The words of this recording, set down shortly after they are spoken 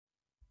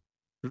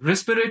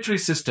Respiratory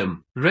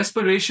system.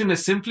 Respiration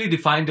is simply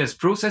defined as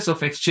process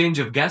of exchange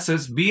of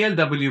gases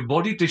BLW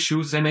body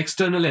tissues and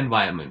external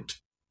environment.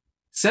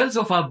 Cells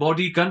of our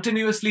body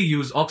continuously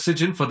use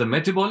oxygen for the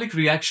metabolic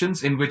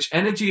reactions in which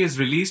energy is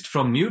released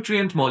from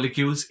nutrient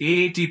molecules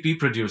AATP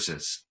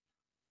produces.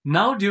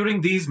 Now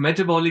during these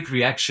metabolic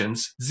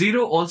reactions,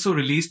 zero also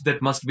released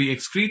that must be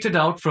excreted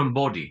out from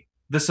body.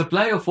 The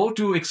supply of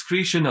O2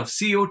 excretion of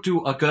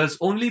CO2 occurs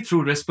only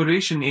through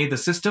respiration. The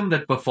system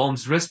that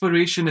performs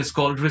respiration is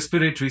called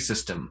respiratory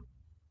system.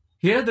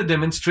 Here the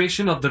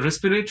demonstration of the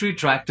respiratory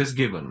tract is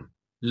given.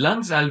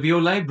 Lungs,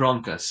 alveoli,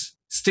 bronchus.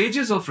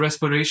 Stages of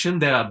respiration.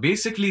 There are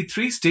basically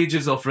three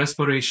stages of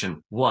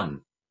respiration.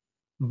 1.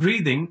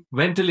 Breathing,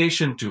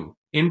 ventilation. 2.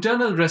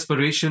 Internal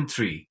respiration.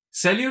 3.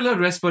 Cellular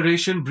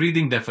respiration.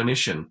 Breathing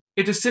definition.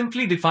 It is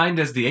simply defined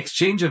as the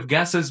exchange of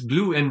gases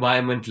blue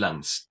environment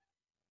lungs.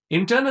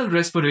 Internal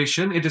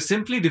respiration. It is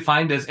simply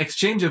defined as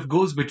exchange of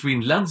goes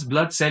between lungs.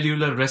 Blood.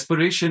 Cellular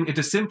respiration. It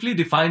is simply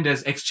defined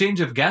as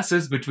exchange of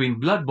gases between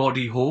blood,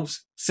 body,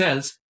 hooves,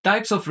 cells.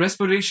 Types of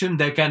respiration.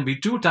 There can be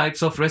two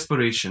types of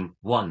respiration.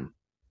 1.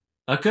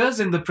 Occurs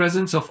in the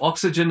presence of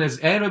oxygen as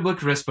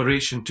aerobic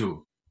respiration.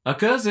 2.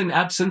 Occurs in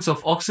absence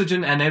of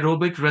oxygen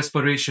anaerobic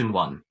respiration.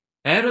 1.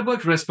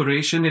 Aerobic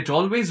respiration. It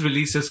always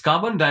releases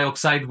carbon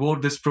dioxide.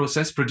 This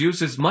process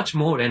produces much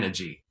more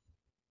energy.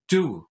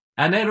 2.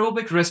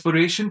 Anaerobic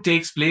respiration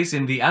takes place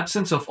in the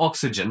absence of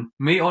oxygen,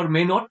 may or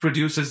may not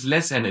produces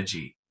less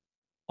energy.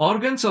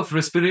 Organs of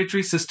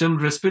respiratory system.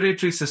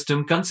 Respiratory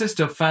system consist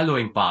of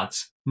following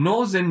parts: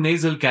 nose and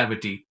nasal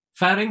cavity,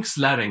 pharynx,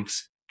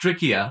 larynx,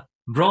 trachea,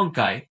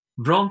 bronchi,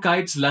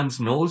 bronchites, lungs,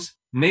 nose,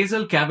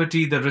 nasal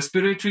cavity. The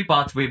respiratory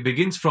pathway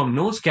begins from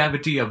nose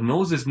cavity of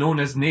nose is known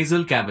as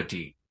nasal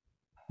cavity.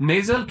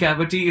 Nasal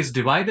cavity is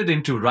divided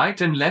into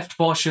right and left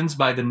portions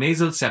by the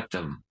nasal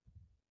septum.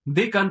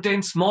 They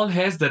contain small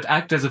hairs that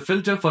act as a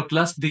filter for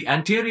clust. The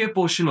anterior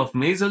portion of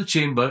nasal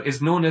chamber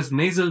is known as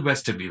nasal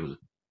vestibule.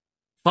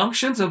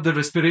 Functions of the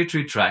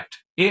respiratory tract.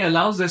 A.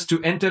 Allows us to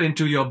enter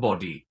into your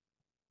body.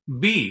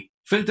 B.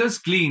 Filters,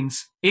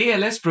 cleans.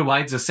 ALS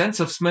provides a sense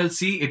of smell.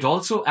 C. It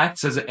also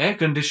acts as an air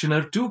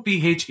conditioner. 2.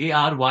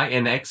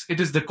 PHARYNX. It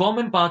is the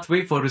common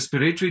pathway for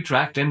respiratory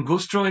tract and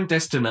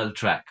gastrointestinal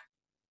tract.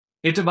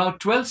 It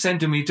about 12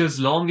 centimeters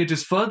long. It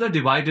is further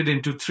divided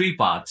into three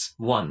parts.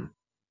 1.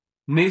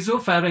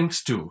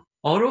 Nasopharynx. 2.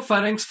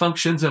 Oropharynx.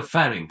 Functions of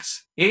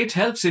pharynx. A. It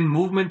helps in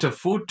movement of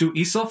food to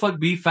esophagus.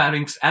 B.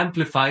 Pharynx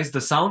amplifies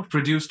the sound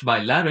produced by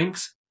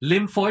larynx.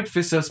 Lymphoid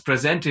fissures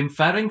present in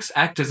pharynx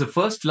act as a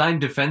first-line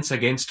defense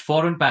against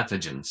foreign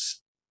pathogens.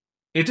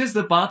 It is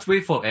the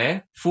pathway for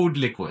air, food,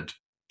 liquid.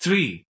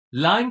 3.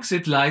 Larynx.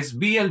 It lies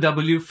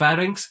BLW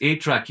pharynx. A.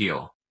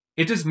 Tracheo.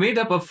 It is made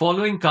up of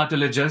following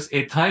cartilages: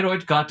 A.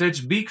 Thyroid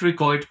cartilage. B.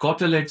 Cricoid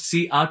cartilage.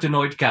 C.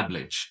 Arytenoid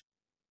cartilage.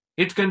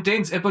 It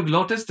contains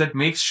epiglottis that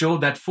makes sure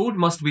that food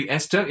must be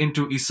entered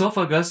into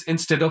esophagus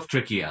instead of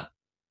trachea.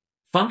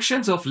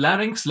 Functions of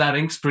larynx.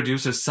 Larynx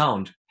produces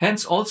sound,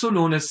 hence also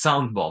known as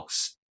sound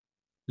box.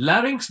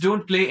 Larynx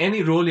don't play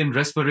any role in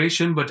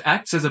respiration but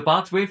acts as a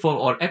pathway for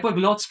or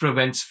epiglottis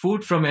prevents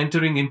food from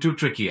entering into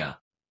trachea.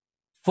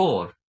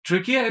 4.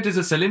 Trachea. It is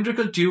a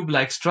cylindrical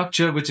tube-like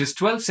structure which is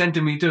 12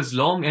 centimeters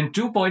long and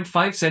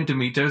 2.5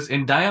 centimeters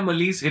in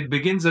diameter. It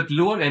begins at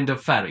lower end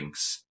of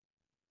pharynx.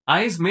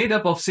 I is made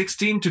up of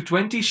 16 to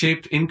 20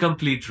 shaped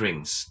incomplete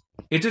rings.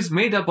 It is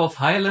made up of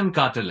hyaline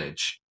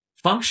cartilage.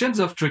 Functions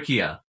of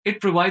trachea.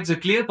 It provides a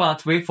clear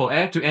pathway for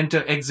air to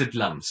enter exit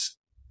lungs.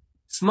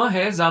 Sma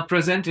hairs are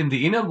present in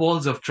the inner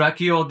walls of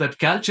trachea that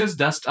captures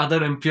dust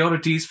other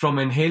impurities from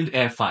inhaled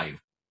air.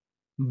 5.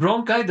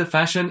 Bronchi. The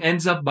fashion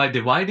ends up by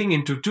dividing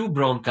into two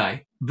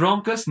bronchi,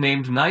 bronchus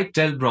named neet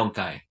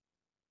bronchi.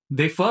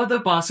 They further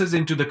passes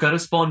into the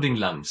corresponding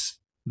lungs.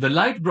 The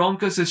light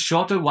bronchus is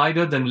shorter,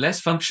 wider than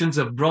less functions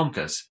of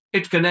bronchus.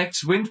 It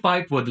connects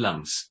windpipe with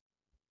lungs.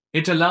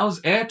 It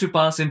allows air to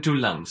pass into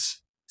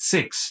lungs.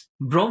 6.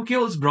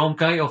 Bronchioles.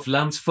 Bronchi of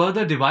lungs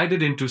further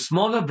divided into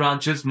smaller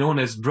branches known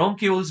as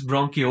bronchioles.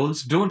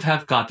 Bronchioles don't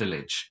have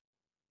cartilage.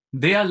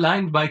 They are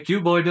lined by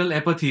cuboidal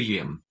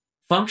epithelium.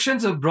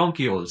 Functions of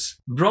bronchioles.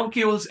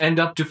 Bronchioles end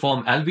up to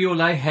form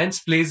alveoli, hence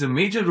plays a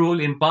major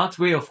role in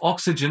pathway of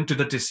oxygen to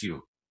the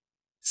tissue.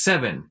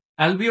 7.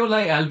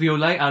 Alveoli.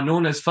 Alveoli are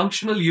known as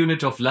functional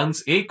unit of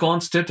lungs. A.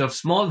 Consist of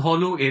small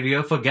hollow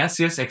area for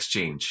gaseous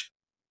exchange.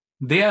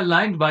 They are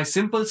lined by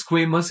simple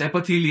squamous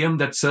epithelium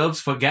that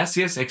serves for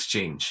gaseous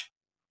exchange.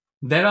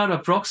 There are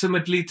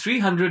approximately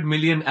 300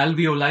 million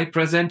alveoli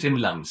present in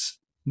lungs.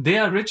 They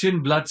are rich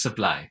in blood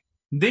supply.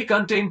 They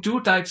contain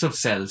two types of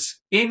cells: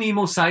 A.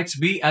 Pneumocytes.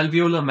 B.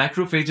 Alveolar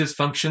macrophages.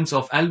 Functions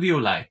of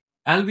alveoli.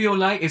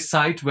 Alveoli is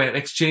site where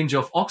exchange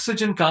of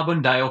oxygen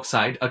carbon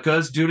dioxide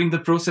occurs during the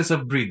process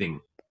of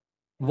breathing.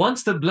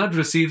 Once the blood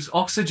receives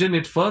oxygen,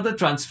 it further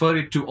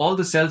transfers it to all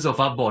the cells of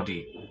our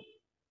body.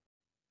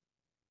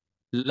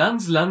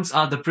 Lungs. Lungs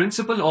are the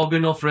principal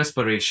organ of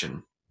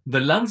respiration. The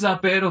lungs are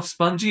pair of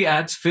spongy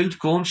adze-filled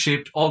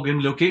cone-shaped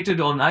organ located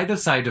on either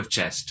side of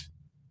chest.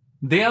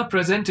 They are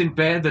present in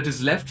pair, that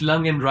is left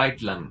lung and right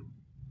lung.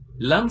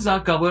 Lungs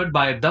are covered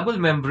by a double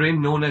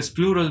membrane known as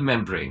pleural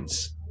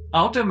membranes.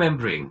 Outer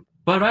membrane,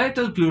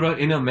 parietal pleura,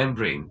 inner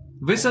membrane,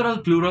 visceral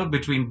pleura.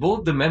 Between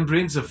both the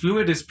membranes a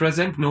fluid is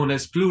present known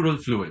as pleural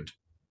fluid.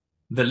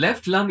 The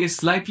left lung is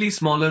slightly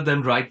smaller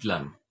than right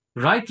lung.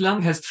 Right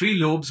lung has 3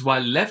 lobes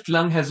while left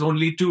lung has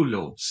only 2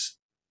 lobes.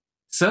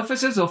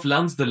 Surfaces of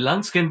lungs. The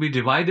lungs can be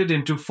divided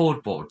into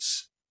 4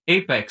 ports.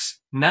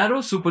 Apex, narrow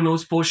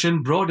supernose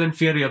portion, broad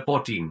inferior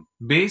portion.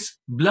 Base,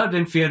 blood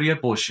inferior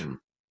portion.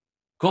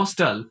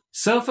 Costal,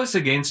 surface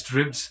against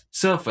ribs.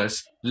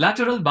 Surface,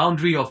 lateral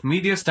boundary of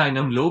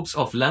mediastinum. Lobes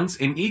of lungs.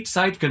 In each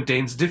side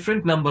contains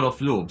different number of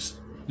lobes.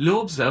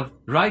 Lobes of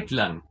right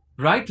lung.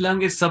 Right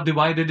lung is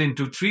subdivided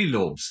into 3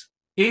 lobes.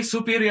 A,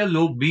 superior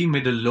lobe. B,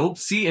 middle lobe.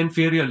 C,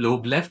 inferior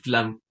lobe. Left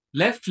lung.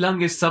 Left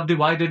lung is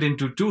subdivided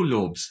into 2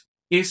 lobes.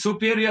 A,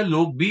 superior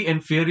lobe. B,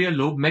 inferior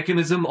lobe.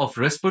 Mechanism of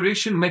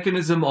respiration.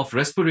 Mechanism of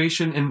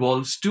respiration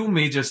involves 2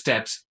 major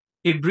steps.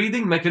 A,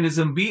 breathing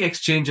mechanism. B,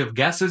 exchange of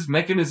gases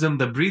mechanism.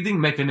 The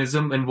breathing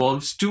mechanism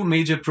involves 2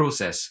 major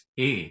processes.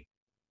 A,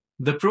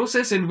 the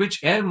process in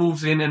which air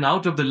moves in and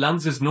out of the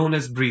lungs is known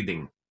as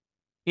breathing.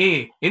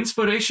 A,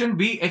 inspiration.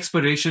 B,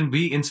 expiration.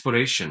 B,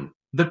 inspiration.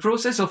 The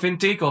process of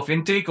intake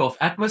of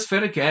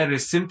atmospheric air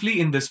is simply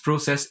in this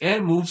process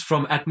air moves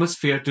from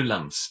atmosphere to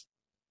lungs.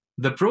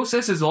 The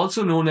process is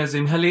also known as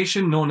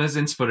inhalation, known as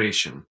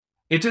inspiration.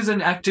 It is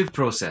an active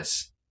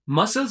process.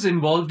 Muscles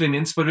involved in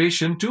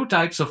inspiration. 2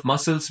 types of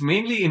muscles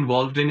mainly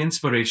involved in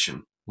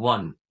inspiration.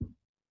 1.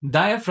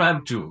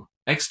 Diaphragm. 2.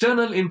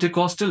 External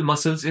intercostal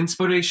muscles.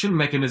 Inspiration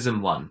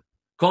mechanism. 1.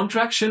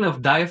 Contraction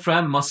of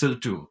diaphragm muscle.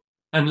 2.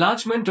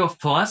 Enlargement of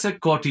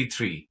thoracic cavity.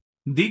 3.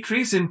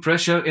 Decrease in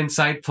pressure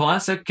inside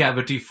thoracic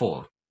cavity.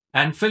 4.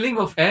 And filling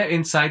of air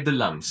inside the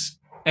lungs.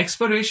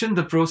 Expiration.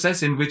 The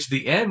process in which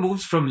the air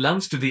moves from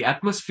lungs to the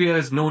atmosphere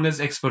is known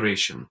as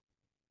expiration.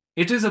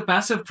 It is a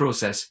passive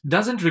process,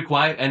 doesn't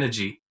require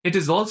energy. It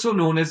is also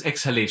known as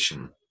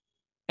exhalation.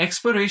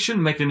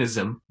 Expiration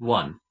mechanism.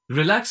 1.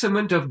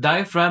 Relaxation of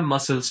diaphragm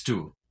muscles.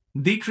 2.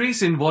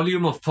 Decrease in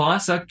volume of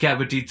thoracic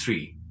cavity.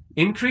 3.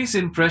 Increase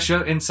in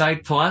pressure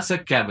inside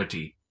thoracic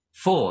cavity.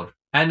 4.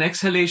 And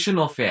exhalation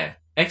of air.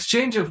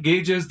 Exchange of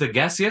gases. The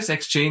gaseous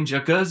exchange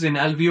occurs in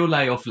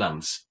alveoli of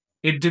lungs.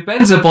 It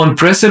depends upon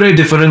pressure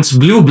difference.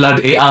 Blue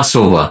blood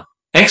over.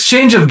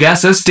 Exchange of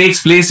gases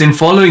takes place in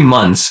following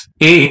months.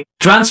 A.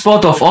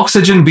 Transport of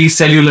oxygen. B.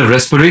 Cellular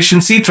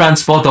respiration. C.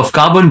 Transport of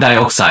carbon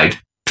dioxide.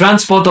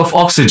 Transport of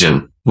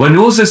oxygen. When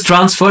O is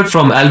transferred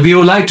from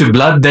alveoli to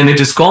blood, then it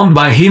is formed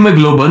by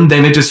hemoglobin,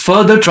 then it is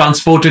further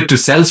transported to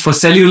cells for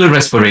cellular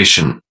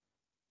respiration.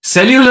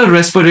 Cellular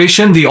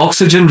respiration. The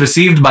oxygen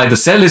received by the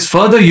cell is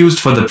further used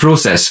for the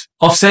process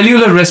of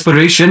cellular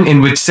respiration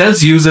in which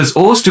cells uses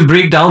O's to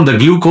break down the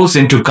glucose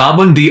into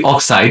carbon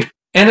dioxide.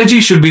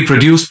 Energy should be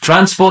produced.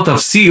 Transport of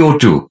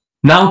CO2.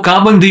 Now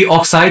carbon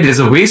dioxide is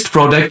a waste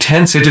product,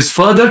 hence it is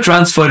further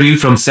transferred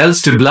from cells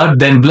to blood,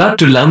 then blood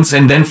to lungs,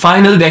 and then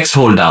final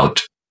exhaled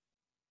out.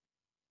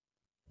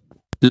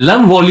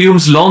 Lung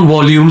volumes. Lung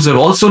volumes are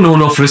also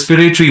known as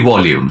respiratory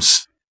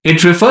volumes.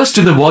 It refers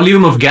to the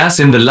volume of gas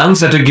in the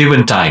lungs at a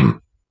given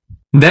time.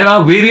 There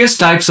are various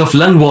types of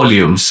lung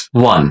volumes.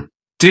 1.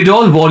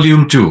 Tidal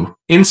volume. 2.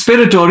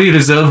 Inspiratory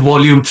reserve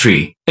volume.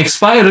 3.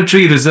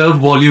 Expiratory reserve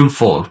volume.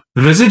 4.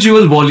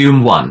 Residual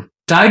volume. 1.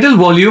 Tidal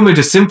volume. It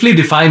is simply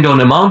defined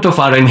on amount of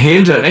air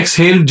inhaled or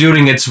exhaled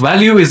during its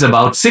value is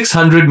about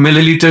 600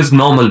 milliliters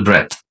normal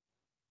breath.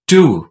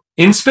 2.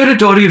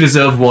 Inspiratory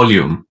reserve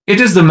volume.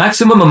 It is the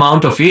maximum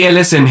amount of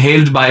ALS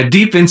inhaled by a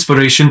deep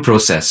inspiration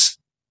process.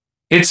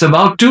 It's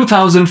about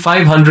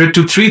 2500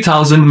 to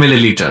 3000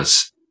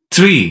 milliliters.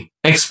 3.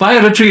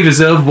 Expiratory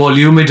reserve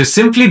volume. It is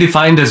simply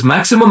defined as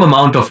maximum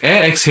amount of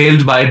air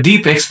exhaled by a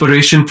deep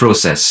expiration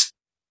process.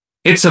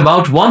 It's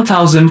about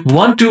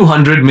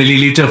 1200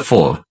 milliliter.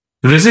 4.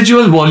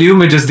 Residual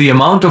volume. It is the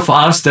amount of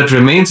hours that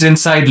remains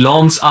inside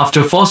lungs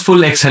after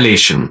forceful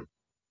exhalation.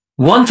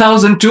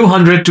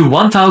 1200 to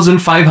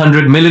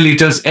 1500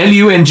 milliliters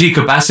lung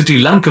capacity.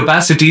 Lung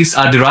capacities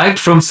are derived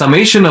from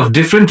summation of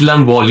different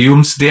lung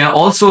volumes. They are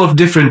also of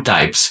different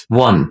types.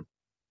 1.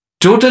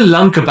 Total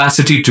lung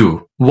capacity.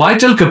 2.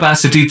 Vital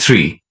capacity.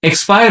 3.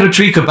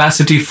 Expiratory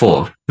capacity.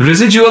 4.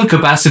 Residual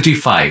capacity.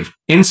 5.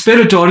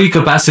 Inspiratory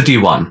capacity.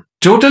 1.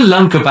 Total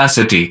lung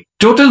capacity.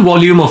 Total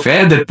volume of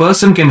air that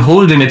person can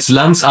hold in its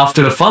lungs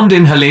after a formed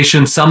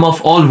inhalation. Sum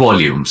of all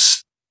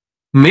volumes.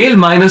 Male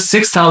minus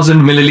 6000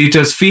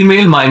 milliliters,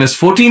 female minus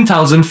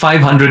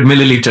 14,500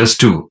 milliliters.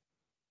 2.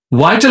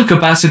 Vital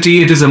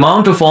capacity. It is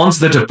amount of ounce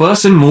that a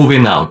person move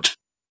in out.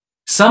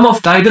 Sum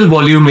of tidal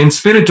volume,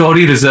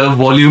 inspiratory reserve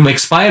volume,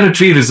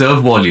 expiratory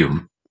reserve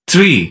volume.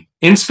 3.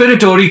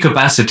 Inspiratory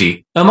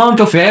capacity. Amount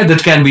of air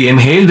that can be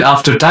inhaled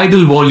after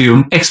tidal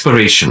volume,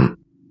 expiration.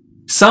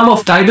 Sum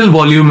of tidal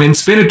volume,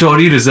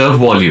 inspiratory reserve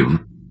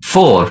volume.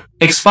 4.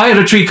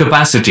 Expiratory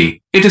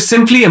capacity. It is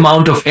simply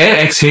amount of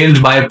air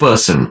exhaled by a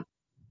person.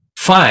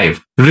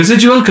 5.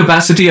 Residual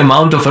capacity.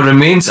 Amount of air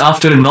remains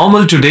after a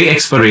normal today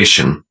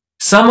expiration.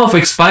 Sum of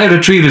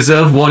expiratory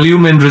reserve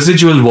volume and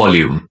residual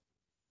volume.